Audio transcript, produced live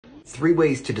3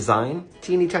 ways to design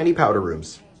teeny tiny powder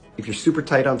rooms. If you're super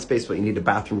tight on space but you need a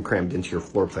bathroom crammed into your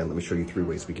floor plan, let me show you 3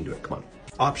 ways we can do it. Come on.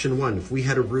 Option 1, if we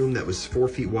had a room that was 4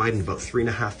 feet wide and about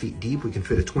 3.5 feet deep, we can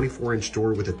fit a 24-inch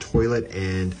door with a toilet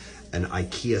and an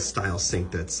IKEA style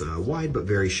sink that's wide but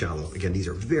very shallow. Again, these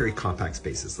are very compact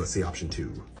spaces. Let's see option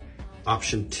 2.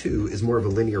 Option 2 is more of a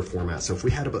linear format. So if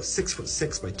we had about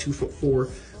 6'6" by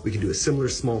 2'4", we can do a similar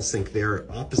small sink there,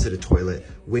 opposite a toilet,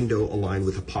 window aligned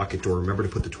with a pocket door. Remember to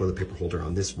put the toilet paper holder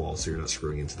on this wall so you're not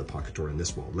screwing into the pocket door in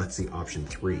this wall. Let's see option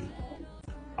 3.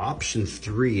 Option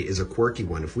 3 is a quirky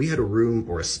one. If we had a room,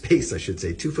 or a space I should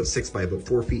say, 2'6" by about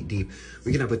 4 feet deep,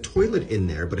 we can have a toilet in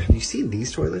there, but have you seen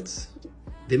these toilets?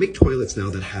 They make toilets now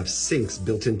that have sinks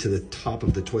built into the top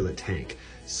of the toilet tank.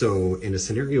 So in a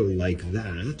scenario like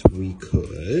that, we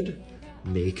could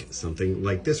make something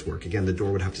like this work. Again, the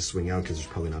door would have to swing out because there's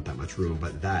probably not that much room,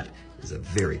 but that is a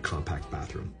very compact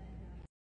bathroom.